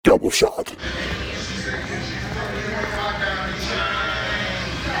Double shot.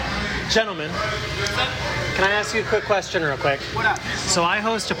 Gentlemen, can I ask you a quick question real quick? What up? So I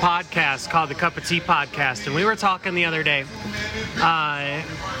host a podcast called the Cup of Tea Podcast, and we were talking the other day.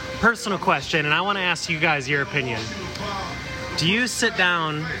 Personal question, and I want to ask you guys your opinion. Do you sit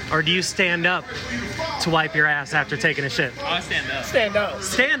down or do you stand up to wipe your ass after taking a shit? I stand up. Stand up.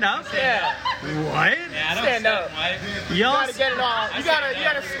 Stand up? Yeah. What? Yeah, I don't Stand up. Y'all You gotta get it all. You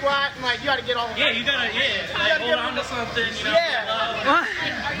gotta squat and you gotta get all. Yeah, you gotta hold on to something, Yeah. What?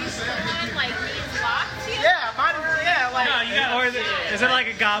 Are you sitting on like these blocks? Yeah, mine is, No, you gotta. Or is it like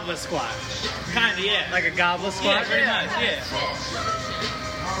a goblet squat? Kinda, yeah. Like a goblet Yeah, squat? pretty much, yeah.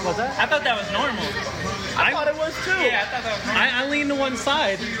 What's that? I thought that was normal. I thought it was too. Yeah, I thought that was normal. I lean to one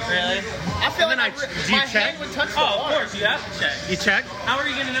side. Really? I feel And like then do you my check? hand would touch the Oh, of water. course, you have to check. You check? How are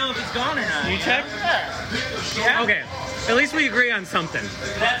you gonna know if it's gone or not? You check? Yeah. Yeah. Okay. At least we agree on something.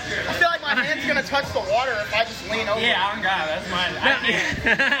 That's true. I feel like my hand's gonna touch the water if I just lean over. Yeah, on God, that's mine.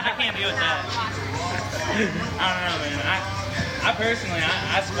 I can't be with that. I don't know, man. I personally,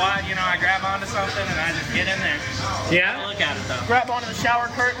 I squat, I grab onto something and I just get in there. I Yeah? look at it though. Grab onto the shower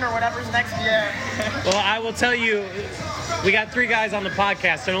curtain or whatever's next. Yeah. Well, I will tell you, we got 3 guys on the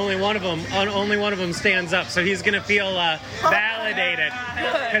podcast, and only one of them stands up, so he's gonna feel validated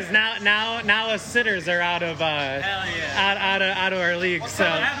because now us sitters are out of Hell yeah. out of our league. So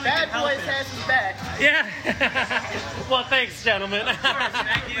Bad boys has his back. yeah. Well, thanks, gentlemen.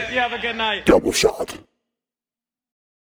 Thank you. You have a good night. Double shot.